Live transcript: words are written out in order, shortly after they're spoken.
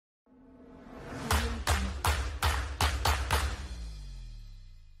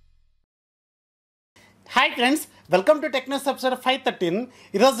Hi friends, welcome to TechNews episode 513.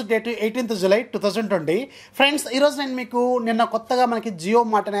 ఈరోజు date 18th July 2020. Friends ఈరోజు నేను మీకు నిన్న కొత్తగా మనకి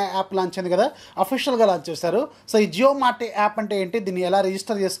JioMart అనే యాప్ లాంచ్ అయింది కదా, అఫీషియల్గా లాంచ్ చేశారు. సో ఈ JioMart యాప్ అంటే ఏంటి, దీన్ని ఎలా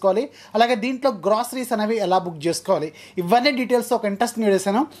రిజిస్టర్ చేసుకోవాలి, అలాగే దీంట్లో గ్రాసరీస్ అనేవి ఎలా బుక్ చేసుకోవాలి, ఇవన్నీ డీటెయిల్స్ ఒక ఇంట్రెస్టింగ్ వీడియోస్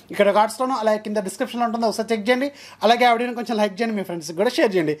ఇక్కడ కార్డ్స్లోనూ అలాగే కింద డిస్క్రిప్షన్లో ఉంటుందో ఒకసారి చెక్ చేయండి. అలాగే ఆ వీడియోని కొంచెం లైక్ చేయండి, మీ ఫ్రెండ్స్కి కూడా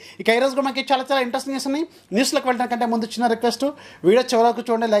షేర్ చేయండి. ఇక ఈరోజు కూడా మనకి చాలా ఇంట్రెస్టింగ్ న్యూస్ ఉన్నాయి. న్యూస్లోకి వెళ్ళడం కంటే ముందు చిన్న రిక్వెస్ట్, వీడియో చివరకు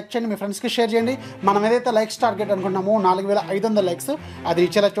చూడండి, లైక్ చేయండి, మీ ఫ్రెండ్స్కి షేర్ చేయండి. మనం ఏదైతే లైక్స్ టార్గెట్ అనుకున్నామో 4500 లైక్స్ అది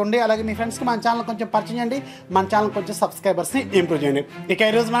ఇచ్చేలా చూడండి. అలాగే మీ ఫ్రెండ్స్కి మన ఛానల్ కొంచెం పరిచయం చేయండి, మన ఛానల్ కొంచెం సబ్స్క్రైబర్స్ని ఇంప్రూవ్ చేయండి. ఇక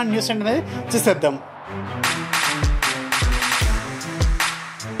ఈరోజు మనం న్యూస్ అనేది చూసేద్దాం.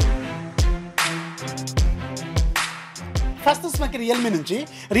 ఫస్ట్ మనకి రియల్మీ నుంచి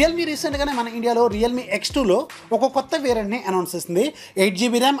రియల్మీ రీసెంట్గానే మన ఇండియాలో రియల్మీ X2లో ఒక కొత్త వేరియంట్ని అనౌన్స్ చేసింది.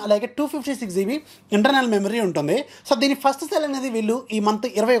 8GB ర్యామ్ అలాగే 256GB ఇంటర్నల్ మెమరీ ఉంటుంది. సో దీని ఫస్ట్ సేల్ అనేది వీళ్ళు ఈ మంత్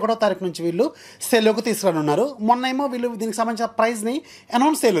 21వ తారీఖు నుంచి వీళ్ళు సేల్లోకి తీసుకురానున్నారు. మొన్నేమో వీళ్ళు దీనికి సంబంధించిన ప్రైస్ని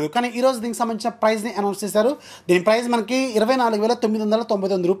అనౌన్స్ చేయలేదు, కానీ ఈరోజు దీనికి సంబంధించిన ప్రైస్ని అనౌన్స్ చేశారు. దీని ప్రైస్ మనకి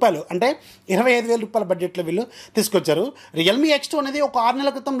 24,999 రూపాయలు, అంటే 25,000 రూపాయల బడ్జెట్లో వీళ్ళు తీసుకొచ్చారు. రియల్మీ X2 అనేది ఒక 6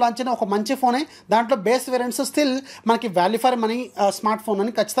 నెలల క్రితం లాంచ్ అయిన ఒక మంచి ఫోనే. దాంట్లో బేస్ వేరియంట్స్ స్టిల్ మనకి value for money smart phone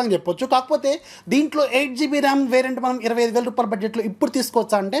అని ఖచ్చితంగా చెప్పొచ్చు. కాకపోతే దీంట్లో 8GB ర్యామ్ వేరియంట్ మనం 25,000 రూపాయల బడ్జెట్లో ఇప్పుడు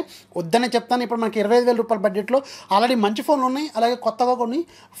తీసుకోవచ్చా అంటే వద్దనే చెప్తాను. ఇప్పుడు మనకి 25,000 రూపాయల బడ్జెట్లో ఆల్రెడీ మంచి ఫోన్లు ఉన్నాయి, అలాగే కొత్తగా కొన్ని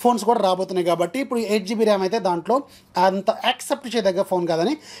ఫోన్స్ కూడా రాబోతున్నాయి. కాబట్టి ఇప్పుడు 8GB ర్యామ్ అయితే దాంట్లో అంత యాక్సెప్ట్ చేయదగ్గ ఫోన్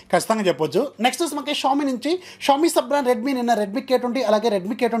కాదని ఖచ్చితంగా చెప్పొచ్చు. నెక్స్ట్ మనకి షామీ నుంచి షామీ సబ్ బ్రాండ్ రెడ్మీ నిన్న రెడ్మీ K20 అలాగే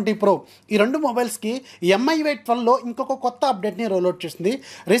రెడ్మీ K20 Pro ఈ రెండు మొబైల్స్కి MIUI 12లో ఇంకొక కొత్త అప్డేట్ని రోల్అవుట్ చేసింది.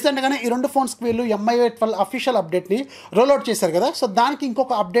 రీసెంట్గానే ఈ రెండు ఫోన్స్కి వీళ్ళు MIUI 12 అఫీషియల్ అప్డేట్ని రోల్అవుట్ చేశారు కదా. సో దానికి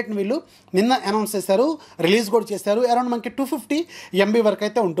ఇంకొక అప్డేట్ని వీళ్ళు నిన్న అనౌన్స్ చేశారు, రిలీజ్ కూడా చేశారు. అరౌండ్ మనకి 250 MB వరకు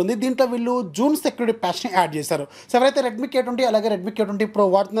అయితే ఉంటుంది. దీంట్లో వీళ్ళు జూన్ సెక్యూరిటీ ప్యాచ్ని యాడ్ చేశారు. సో ఎవరైతే రెడ్మీ K20 అలాగే రెడ్మీ K20 Pro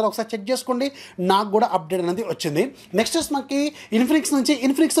వాడుతున్నారో ఒకసారి చెక్ చేసుకోండి, నాకు కూడా అప్డేట్ అనేది వచ్చింది. నెక్స్ట్ మనకి ఇన్ఫినిక్స్ నుంచి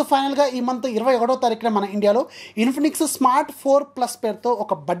ఇన్ఫినిక్స్ ఫైనల్గా ఈ మంత్ 21వ తారీఖున మన ఇండియాలో ఇన్ఫినిక్స్ స్మార్ట్ 4+ పేరుతో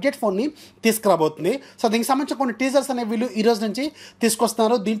ఒక బడ్జెట్ ఫోన్ని తీసుకురాబోతుంది. సో దీనికి సంబంధించిన కొన్ని టీజర్స్ అనేవి వీళ్ళు ఈ రోజు నుంచి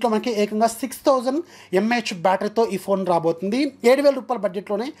తీసుకొస్తున్నారు. దీంట్లో మనకి ఏకంగా 6000 mAh బ్యాటరీతో ఈ ఫోన్ రాబోతుంది. 7,000 రూపాయల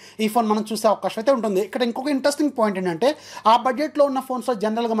బడ్జెట్లోనే ఈ ఫోన్ మనం చూసే అవకాశం అయితే ఉంటుంది. ఇక్కడ ఇంకొక ఇంట్రెస్టింగ్ పాయింట్ ఏంటంటే ఆ బడ్జెట్లో ఉన్న ఫోన్స్లో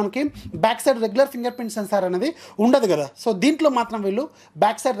జనరల్గా మనకి back side regular finger print censor అనేది ఉండదు కదా. సో దీంట్లో మాత్రం వీళ్ళు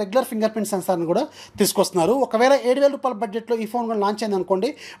back side regular finger print సెన్సార్ని కూడా తీసుకొస్తున్నారు. ఒకవేళ 7,000 రూపాయల బడ్జెట్లో ఈ ఫోన్ కూడా లాంచ్ అయింది అనుకోండి,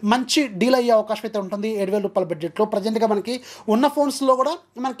 మంచి డీల్ అయ్యే అవకాశం అయితే ఉంటుంది. 7,000 రూపాయల బడ్జెట్లో ప్రజెంట్గా మనకి ఉన్న ఫోన్స్లో కూడా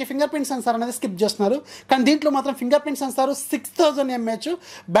మనకి ఫింగర్ ప్రింట్ సెన్సార్ అనేది స్కిప్ చేస్తున్నారు, కానీ దీంట్లో మాత్రం finger print censor 6000 mAh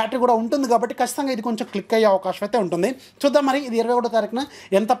battery కూడా ఉంటుంది. కాబట్టి ఖచ్చితంగా ఇది కొంచెం క్లిక్ అయ్యే అవకాశం అయితే ఉంటుంది. చూద్దాం మరి ఇది 21వ తారీఖున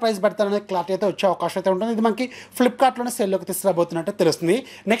ఎంత ప్రైస్ పెడతారనే క్లారిటీ అయితే వచ్చే అవకాశం అయితే ఉంటుంది. ఇది మనకి ఫ్లిప్కార్ట్లోనే సేల్లోకి తీసుకురాబోతున్నట్టు తెలుస్తుంది.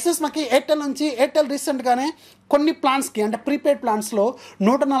 నెక్స్ట్ మనకి ఎయిర్టెల్ నుంచి ఎయిర్టెల్ రీసెంట్గానే కొన్ని ప్లాన్స్కి అంటే ప్రీపెయిడ్ ప్లాన్స్లో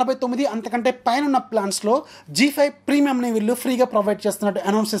 149 అంతకంటే పైన ఉన్న ప్లాన్స్లో G5 ప్రీమియంని వీళ్ళు ఫ్రీగా ప్రొవైడ్ చేస్తున్నట్టు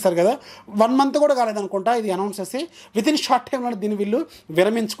అనౌన్స్ చేశారు కదా. 1 month కూడా కాలేదనుకుంటా ఇది అనౌన్స్ చేసి వితిన్ షార్ట్ టైంలో దీన్ని వీళ్ళు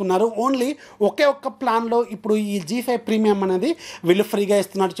విరమించుకున్నారు. ఓన్లీ ఒక్క ప్లాన్లో ఇప్పుడు ఈ G5 ప్రీమియం అనేది వీళ్ళు ఫ్రీగా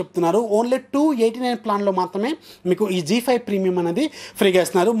ఇస్తున్నట్టు చెప్తున్నారు. ఓన్లీ 289 ప్లాన్లో మాత్రమే మీకు ఈ G5 ప్రీమియం అనేది ఫ్రీగా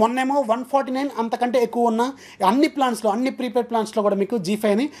ఇస్తున్నారు. మొన్నేమో 149 అంతకంటే ఎక్కువ ఉన్న అన్ని ప్లాన్స్లో అన్ని ప్రీపెయిడ్ ప్లాన్స్లో కూడా మీకు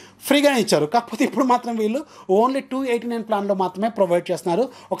G5ని ఫ్రీగానే ఇచ్చారు. కాకపోతే ఇప్పుడు మాత్రం వీళ్ళు ఓన్లీ 289 ప్లాన్లో మాత్రమే ప్రొవైడ్ చేస్తున్నారు.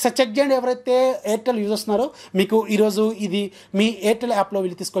 ఒకసారి చెక్ చేయండి, ఎవరైతే ఎయిర్టెల్ యూజ్ చేస్తున్నారో మీకు ఈరోజు ఇది మీ ఎయిర్టెల్ యాప్లో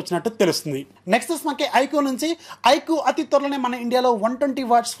వీళ్ళు తీసుకొచ్చినట్టు తెలుస్తుంది. నెక్స్ట్ మనకి IQOO నుంచి IQOO అతి త్వరలోనే మన ఇండియాలో 120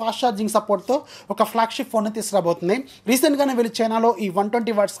 watts ఫాస్ట్ ఛార్జింగ్ సపోర్ట్తో ఒక ఫ్లాగ్షిప్ ఫోన్ని తీసుకురాబోతుంది. రీసెంట్గానే వీళ్ళు చైనాలో ఈ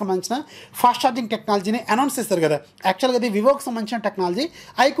 120 watts సంబంధించిన ఫాస్ట్ ఛార్జింగ్ టెక్నాలజీని అనౌన్స్ చేశారు కదా. యాక్చువల్గా ఇది వివోకి సంబంధించిన టెక్నాలజీ.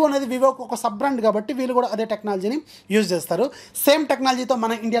 IQOO అనేది వివోకి ఒక సబ్ బ్రాండ్ కాబట్టి వీళ్ళు కూడా అదే టెక్నాలజీని యూజ్ చేస్తారు. సేమ్ టెక్నాలజీతో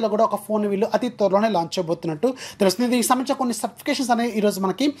మన ఇండియాలో కూడా ఒక ఫోన్ వీళ్ళు అతి త్వరలోనే లాంచ్ చేయబోతున్నట్టు తెలుస్తుంది. దీనికి సంబంధించిన కొన్ని సర్టిఫికేషన్స్ అనేవి ఈరోజు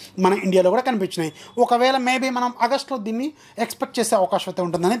మనకి మన ఇండియాలో కూడా కనిపించినాయి. ఒకవేళ మేబీ మనం ఆగస్ట్లో దీన్ని ఎక్స్పెక్ట్ చేసే అవకాశం అయితే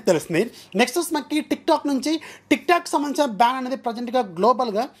ఉంటుందని తెలుస్తుంది. నెక్స్ట్ మనకి టిక్టాక్ నుంచి టిక్టాక్ సంబంధించిన బ్యాన్ అనేది ప్రజెంట్గా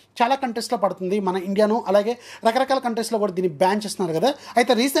గ్లోబల్గా చాలా కంట్రీస్లో పడుతుంది. మన ఇండియాను అలాగే రకరకాల కంట్రీస్లో కూడా దీన్ని బ్యాన్ చేస్తున్నారు కదా.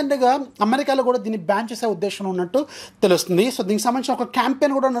 అయితే రీసెంట్గా అమెరికాలో కూడా దీన్ని బ్యాన్ చేసే ఉద్దేశం ఉన్నట్టు తెలుస్తుంది. సో దీనికి సంబంధించిన ఒక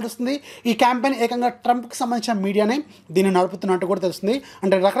క్యాంపెయిన్ కూడా నడుస్తుంది. ఈ క్యాంపెయిన్ ఏకంగా ట్రంప్కి సంబంధించిన మీడియానే దీన్ని నడుపుతున్నట్టు కూడా తెలుస్తుంది.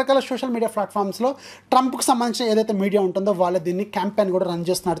 అంటే రకరకాల సోషల్ మీడియా ప్లాట్ఫామ్స్లో ట్రంప్కి సంబంధించిన ఏదైతే మీడియా ఉంటుందో వాళ్ళు దీన్ని క్యాంపెయిన్ కూడా రన్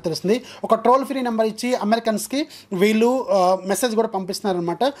చేస్తున్నట్టు తెలుస్తుంది. ఒక ట్రోల్ ఫ్రీ నెంబర్ ఇచ్చి అమెరికన్స్కి వీళ్ళు మెసేజ్ కూడా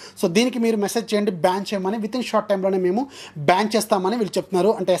పంపిస్తున్నారనమాట. సో దీనికి మీరు మెసేజ్ చేయండి, బ్యాన్ చేయమని, వితిన్ షార్ట్ టైంలోనే మేము బ్యాన్ చేస్తామని వీళ్ళు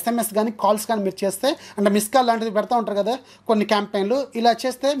చెప్తున్నారు. అంటే SMS కానీ కాల్స్ కానీ మీరు చేస్తే, అంటే మిస్ కాల్ లాంటిది పెడతా ఉంటారు కదా కొన్ని క్యాంపెయిన్లు, ఇలా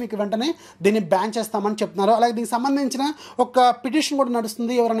చేస్తే మీకు వెంటనే దీన్ని బ్యాన్ చేస్తామని చెప్తున్నారు. అలాగే దీనికి సంబంధించిన ఒక పిటిషన్ కూడా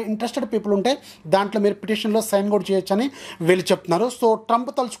నడుస్తుంది. ఎవరైనా ఇంట్రెస్టెడ్ పీపుల్ ఉంటే దాంట్లో మీరు పిటిషన్లో సైన్ కూడా చేయొచ్చని వీళ్ళు చెప్తున్నారు. సో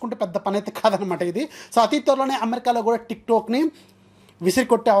ట్రంప్ తలుచుకుంటే పెద్ద పని అయితే కాదనమాట ఇది. సో అతి త్వరలోనే అమెరికాలో కూడా టిక్టాక్ని విసిరి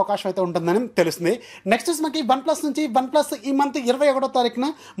కొట్టే అవకాశం అయితే ఉంటుందని తెలుస్తుంది. నెక్స్ట్ మనకి OnePlus నుంచి OnePlus ఈ మంత్ 21వ తారీఖున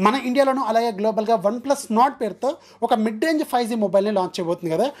మన ఇండియాలోను అలాగే గ్లోబల్గా OnePlus NORD పేరుతో ఒక మిడ్ రేంజ్ 5G మొబైల్ని లాంచ్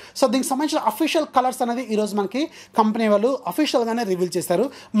చేయబోతుంది కదా. సో దీనికి సంబంధించిన అఫీషియల్ కలర్స్ అనేది ఈరోజు మనకి కంపెనీ వాళ్ళు అఫీషియల్గానే రివీల్ చేశారు.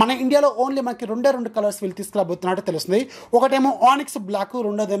 మన ఇండియాలో ఓన్లీ మనకి రెండు కలర్స్ వీళ్ళు తీసుకురాబోతున్నట్టు తెలుస్తుంది. ఒకటేమో ఆనిక్స్ బ్లాక్,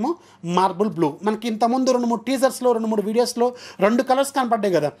 రెండోదేమో మార్బుల్ బ్లూ. మనకి ఇంతకుముందు 2-3 టీజర్స్లో 2-3 వీడియోస్లో 2 కలర్స్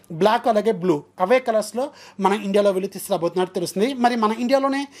కనపడ్డాయి కదా, బ్లాక్ అలాగే బ్లూ. అవే కలర్స్లో మన ఇండియాలో వీళ్ళు తీసుకురాబోతున్నట్టు తెలుస్తుంది. మరి మన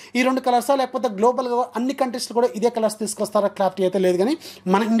ఇండియాలోనే ఈ 2 కలర్సా లేకపోతే గ్లోబల్గా అన్ని కంట్రీస్లో కూడా ఇదే కలర్స్ తీసుకొస్తారా క్లారిటీ అయితే లేదు, కానీ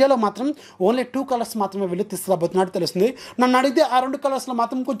మన ఇండియాలో మాత్రం ఓన్లీ 2 కలర్స్ మాత్రమే వీళ్ళు తీసుకురాబోతున్నట్టు తెలుస్తుంది. నన్ను అడిగితే ఆ 2 కలర్స్లో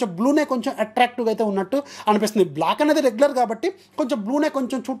మాత్రం కొంచెం బ్లూనే కొంచెం అట్రాక్టివ్గా అయితే ఉన్నట్టు అనిపిస్తుంది. బ్లాక్ అనేది రెగ్యులర్ కాబట్టి కొంచెం బ్లూనే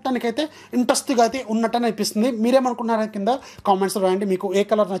కొంచెం చూడటానికి అయితే ఇంట్రెస్ట్గా అయితే ఉన్నట్టు అనిపిస్తుంది. మీరేమనుకున్నారో కింద కామెంట్స్లో రాయండి, మీకు ఏ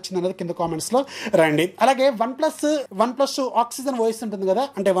కలర్ నచ్చింది అనేది కింద కామెంట్స్లో రాయండి. అలాగే వన్ ప్లస్ ఆక్సిజన్ వాయిస్ ఉంటుంది కదా,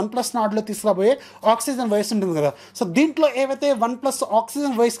 అంటే OnePlus NORDలో తీసుకురాబోయే ఆక్సిజన్ వాయిస్ ఉంటుంది కదా. సో దీంట్లో ఏవైతే OnePlus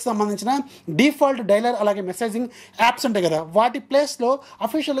ఆక్సిజన్ వాయిస్కి సంబంధించిన డిఫాల్ట్ డైలర్ అలాగే మెసేజింగ్ యాప్స్ ఉంటాయి కదా, వాటి ప్లేస్లో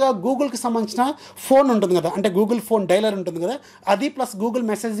అఫీషియల్గా గూగుల్కి సంబంధించిన ఫోన్ ఉంటుంది కదా, అంటే గూగుల్ ఫోన్ డైలర్ ఉంటుంది కదా, అది ప్లస్ గూగుల్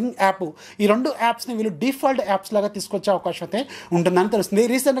మెసేజింగ్ యాప్, ఈ 2 యాప్స్ని వీళ్ళు డిఫాల్ట్ యాప్స్ లాగా తీసుకొచ్చే అవకాశం అయితే ఉంటుందని తెలుస్తుంది.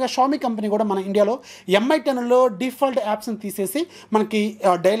 రీసెంట్గా షామీ కంపెనీ కూడా మన ఇండియాలో MI10లో డిఫాల్ట్ యాప్స్ని తీసేసి మనకి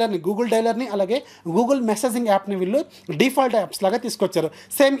డైలర్ని, గూగుల్ డైలర్ని అలాగే గూగుల్ మెసేజింగ్ యాప్ని వీళ్ళు డిఫాల్ట్ యాప్స్ లాగా తీసుకొచ్చారు.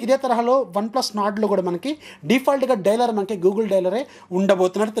 సేమ్ ఇదే తరహాలో OnePlus NORDలో కూడా మనకి డిఫాల్ట్గా డైలర్ మనకి గూగుల్ డైలరే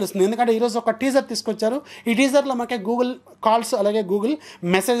ఉండబోతున్నట్టు తెలుస్తుంది. ఎందుకంటే ఈరోజు ఒక టీజర్ తీసుకొచ్చారు. ఈ టీజర్లో మనకి గూగుల్ కాల్స్ అలాగే గూగుల్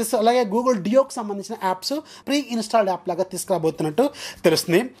మెసేజెస్ అలాగే గూగుల్ డియోకి సంబంధించిన యాప్స్ ప్రీ ఇన్స్టాల్డ్ యాప్ లాగా తీసుకురాబోతున్నట్టు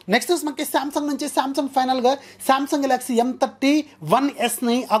తెలుస్తుంది. నెక్స్ట్ మనకి సామ్సంగ్ నుంచి సామ్సంగ్ ఫైనల్గా సామ్సంగ్ గెలాక్సీ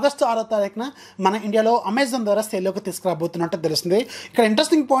M31sని ఆగస్టు 6వ తారీఖున మన ఇండియాలో అమెజాన్ ద్వారా సేల్లోకి తీసుకురాబోతున్నట్టు తెలుస్తుంది. ఇక్కడ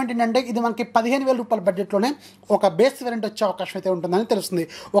ఇంట్రెస్టింగ్ పాయింట్ ఏంటంటే ఇది మనకి 15,000 రూపాయల బడ్జెట్లోనే ఒక బేస్ వేరియంట్ వచ్చే అవకాశం అయితే ఉంటుందని తెలుస్తుంది.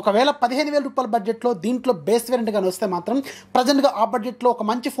 ఒకవేళ 15,000 రూపాయల బడ్జెట్లో దీంట్లో బేస్ వేరియంట్ కానీ వస్తే మాత్రం ప్రజెంట్గా ఆ బడ్జెట్లో ఒక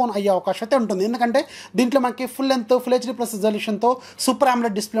మంచి ఫోన్ అయ్యే అవకాశం అయితే ఉంటుంది. ఎందుకంటే దీంట్లో మనకి full length full HD+ రిజల్యూషన్తో super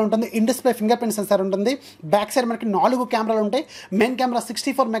AMOLED display ఉంటుంది, in display finger print censor ఉంటుంది, బ్యాక్ సైడ్ మనకి 4 కెమెరాలు ఉంటాయి. మెయిన్ కెమెరా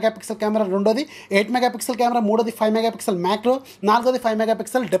 64 మెగాపిక్సెల్ కెమెరా, రెండోది 8 మెగాపిక్సెల్ కెమెరా, మూడోది 5 మెగాపిక్సెల్ మ్యాక్రో, నాలుగోది 5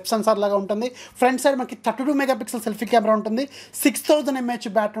 మెగాపిక్సెల్ డెప్త్ సెన్సార్ లాగా ఉంటుంది. ఫ్రంట్ సైడ్ మనకి 32 మెగాపిక్సెల్ సెల్ఫీ కెమెరా ఉంటుంది, 6000 mAh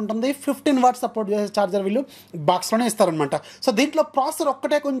బ్యాటరీ ఉంటుంది, 15 వాట్ సపోర్ట్ చేసే ఛార్జర్ వీళ్ళు బాక్స్లోనే ఇస్తారనమాట. సో దీంట్లో ప్రాసెసర్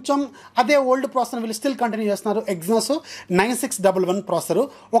ఒక్కటే కొంచెం అదే ఓల్డ్ ప్రాసెసర్ వీళ్ళు స్టిల్ కంటిన్యూ చేస్తున్నారు, ఎగ్జాస్ 9611 ప్రాసెసర్.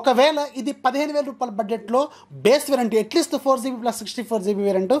 ఒకవేళ ఇది 15,000 రూపాయల బడ్జెట్లో base variant at least 4GB + 64GB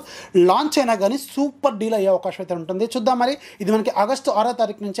variant launch అయినా కానీ సూపర్ డీల్ అయ్యే అవకాశం అయితే ఉంటుంది. చూద్దాం మరి, ఇది మనకి ఆగస్టు 6వ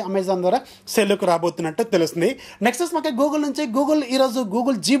తారీఖు నుంచి అమెజాన్ ద్వారా సెల్లుకు రాబోతున్నట్టు తెలుస్తుంది. నెక్స్ట్ మనకి గూగుల్ నుంచి ఈరోజు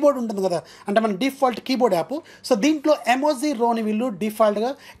గూగుల్ GBoard ఉంటుంది కదా, అంటే మన డిఫాల్ట్ కీబోర్డ్ యాప్. సో దీంట్లో ఎమోజీ రోని వీళ్ళు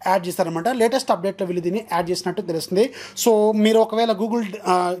డిఫాల్ట్గా యాడ్ చేశారనమాట. లేటెస్ట్ అప్డేట్లో వీళ్ళు దీన్ని యాడ్ చేసినట్టు తెలుస్తుంది. సో మీరు ఒకవేళ గూగుల్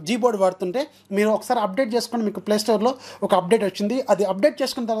GBoard వాడుతుంటే మీరు ఒకసారి అప్డేట్ చేసుకొని, మీకు ప్లే స్టోర్లో ఒక అప్డేట్ వచ్చింది, అది అప్డేట్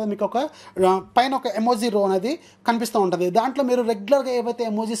చేసుకున్న తర్వాత మీకు ఒక పైన ఒక ఎమోజీ రో అనేది కనిపిస్తూ ఉంటుంది. దాంట్లో మీరు రెగ్యులర్గా ఏవైతే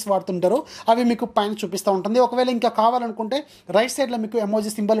ఎమోజీస్ వాడుతుంటారో అవి మీకు పైన చూపిస్తూ ఉంటుంది. ఒకవేళ ఇంకా కావాలనుకుంటే రైట్ సైడ్లో మీకు ఎమోజీ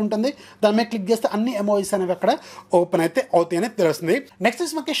సింబల్ ఉంటుంది, దాని మీద క్లిక్ చేస్తే అన్ని ఎమోజీస్ అనేవి అక్కడ ఓపెన్ అయితే అవుతాయని తెలుస్తుంది.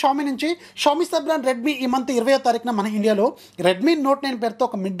 నెక్స్ట్ మనకి షామీ నుంచి సబ్ బ్రాండ్ రెడ్మీ ఈ మంత్ 20వ తారీఖున మన ఇండియాలో Redmi Note 9 పేరుతో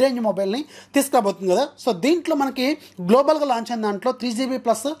ఒక మిడ్ రేంజ్ మొబైల్ని తీసుకురాబోతుంది కదా. సో దీంట్లో మనకి గ్లోబల్గా లాంచ్ అయిన దాంట్లో 3GB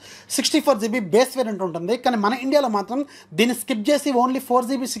 + 64GB బేస్ వేరియంట్ ఉంటుంది. కానీ మన ఇండియాలో మాత్రం దీన్ని స్కిప్ చేసి ఓన్లీ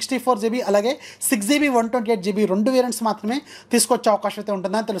 4GB 64GB అలాగే 6GB 128GB 2 వేరియంట్స్ మాత్రమే తీసుకొచ్చే అవకాశం అయితే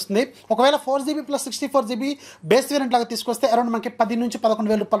ఉంటుందని తెలుస్తుంది. ఒకవేళ 4GB + 64GB బేస్ వేరియంట్ లాగా తీసుకొస్తే అరౌండ్ మనకి 10,000 నుంచి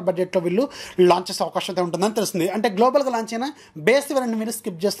 11,000 రూపాయల బడ్జెట్లో వీళ్ళు లాంచ్ చేసే అవకాశం అయితే ఉంటుందని తెలుస్తుంది. అంటే గ్లోబల్గా లాంచ్ అయిన బేస్ వేరియంట్ మీరు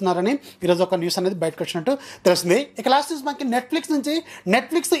స్కిప్ చేస్తున్నారని ఈరోజు ఒక న్యూస్ అనేది బయటకు వచ్చినట్టు తెలుస్తుంది. ఇక లాస్ట్ న్యూస్ మనకి నెట్ఫ్లిక్స్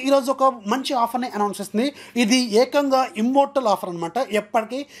నుంచి ఈరోజు ఒక మంచి ఆఫర్ని అనౌన్స్ చేస్తుంది. ఇది ఏకంగా ఇమ్మోర్టల్ ఆఫర్ అనమాట,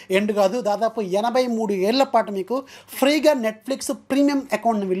 ఎప్పటికీ ఎండ్ కాదు. దాదాపు 83 ఏళ్ల పాటు మీకు ఫ్రీగా నెట్ఫ్లిక్స్ ప్రీమియం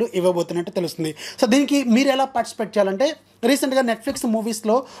అకౌంట్ని వీళ్ళు ఇవ్వబోతున్నట్టు తెలుస్తుంది. సో దీనికి మీరు ఎలా పార్టిసిపేట్ చేయాలంటే, రీసెంట్గా నెట్ఫ్లిక్స్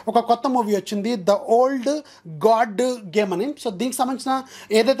మూవీస్లో ఒక కొత్త మూవీ వచ్చింది, ద ఓల్డ్ గాడ్ గేమ్ అని. సో దీనికి సంబంధించిన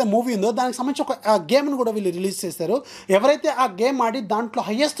ఏదైతే మూవీ ఉందో దానికి సంబంధించి ఒక గేమ్ను కూడా వీళ్ళు రిలీజ్ చేశారు. ఎవరైతే ఆ గేమ్ ఆడి దాంట్లో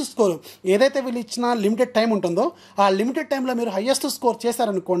హయ్యెస్ట్ స్కోర్ ఏదైతే వీళ్ళు ఇచ్చిన లిమిటెడ్ టైం ఉంటుందో ఆ లిమిటెడ్ టైంలో మీరు హయ్యెస్ట్ స్కోర్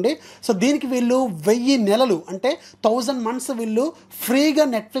చేశారనుకోండి, సో దీనికి వీళ్ళు 1000 నెలలు అంటే 1000 months వీళ్ళు ఫ్రీగా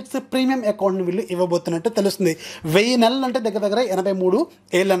నెట్ఫ్లిక్స్ ప్రీమియం అకౌంట్ని వీళ్ళు ఇవ్వబోతున్నట్టు తెలుస్తుంది. 1000 నెలలు అంటే దగ్గర 83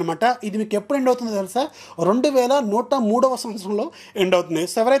 ఏళ్ళు అనమాట. ఇది మీకు ఎప్పుడు ఎండ్ అవుతుందో తెలుసా? 2103వ సంవత్సరంలో ఎండ్ అవుతుంది.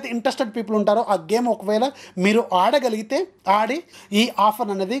 సో ఎవరైతే ఇంట్రెస్టెడ్ పీపుల్ ఉంటారో ఆ గేమ్ ఒకవేళ మీరు ఆడగలిగితే ఆడి ఈ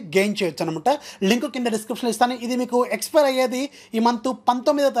ఆఫర్ అనేది గెయిన్ చేయొచ్చు అనమాట. లింక్ కింద డిస్క్రిప్షన్లో ఇస్తాను. ఇది మీకు ఎక్స్పైర్ అయ్యేది ఈ మంత్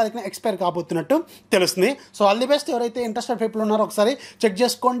 19వ తారీఖున ఎక్స్పైర్ కాబోతున్నట్టు తెలుస్తుంది. So all the best. ఎవరైతే ఇంట్రెస్టెడ్ పీపుల్ ఉన్నారో ఒకసారి చెక్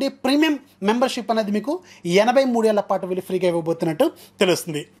చేసుకోండి. ప్రీమియం మెంబర్షిప్ అనేది మీకు 83 ఏళ్ల పాటు వీళ్ళు ఫ్రీగా ఇవ్వబోతున్నట్టు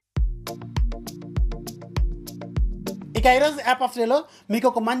తెలుస్తుంది. ఇక ఈరోజు యాప్ ఆఫ్ డేలో మీకు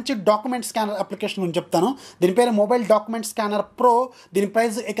ఒక మంచి డాక్యుమెంట్ స్కానర్ అప్లికేషన్ గురించి చెప్తాను. దీని పేరు మొబైల్ డాక్యుమెంట్ స్కానర్ ప్రో. దీని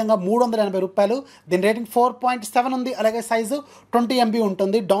ప్రైస్ ఏకంగా ₹380. దీని రేటింగ్ 4.7 ఉంది. అలాగే సైజు 20 MB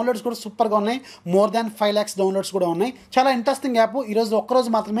ఉంటుంది. డౌన్లోడ్స్ కూడా సూపర్గా ఉన్నాయి. మోర్ దాన్ 5 lakhs డౌన్లోడ్స్ కూడా ఉన్నాయి. చాలా ఇంట్రెస్టింగ్ యాప్. ఈరోజు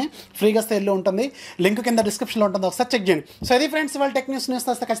ఒక్కరోజు మాత్రమే ఫ్రీగా సేల్లో ఉంటుంది. లింక్ కింద డిస్క్రిప్షన్లో ఉంటుంది, ఒకసారి చెక్ చేయండి. సో ఇది ఫ్రెండ్స్, వాళ్ళ టెక్ న్యూస్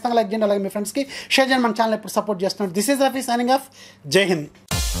వస్తే ఖచ్చితంగా లైక్ చేయండి. అలాగే మీ ఫ్రెండ్స్కి షేర్ చేయండి. మన ఛానల్ ఎప్పుడు సపోర్ట్ చేస్తున్నారు. This is Rafi signing off. జై హింద్.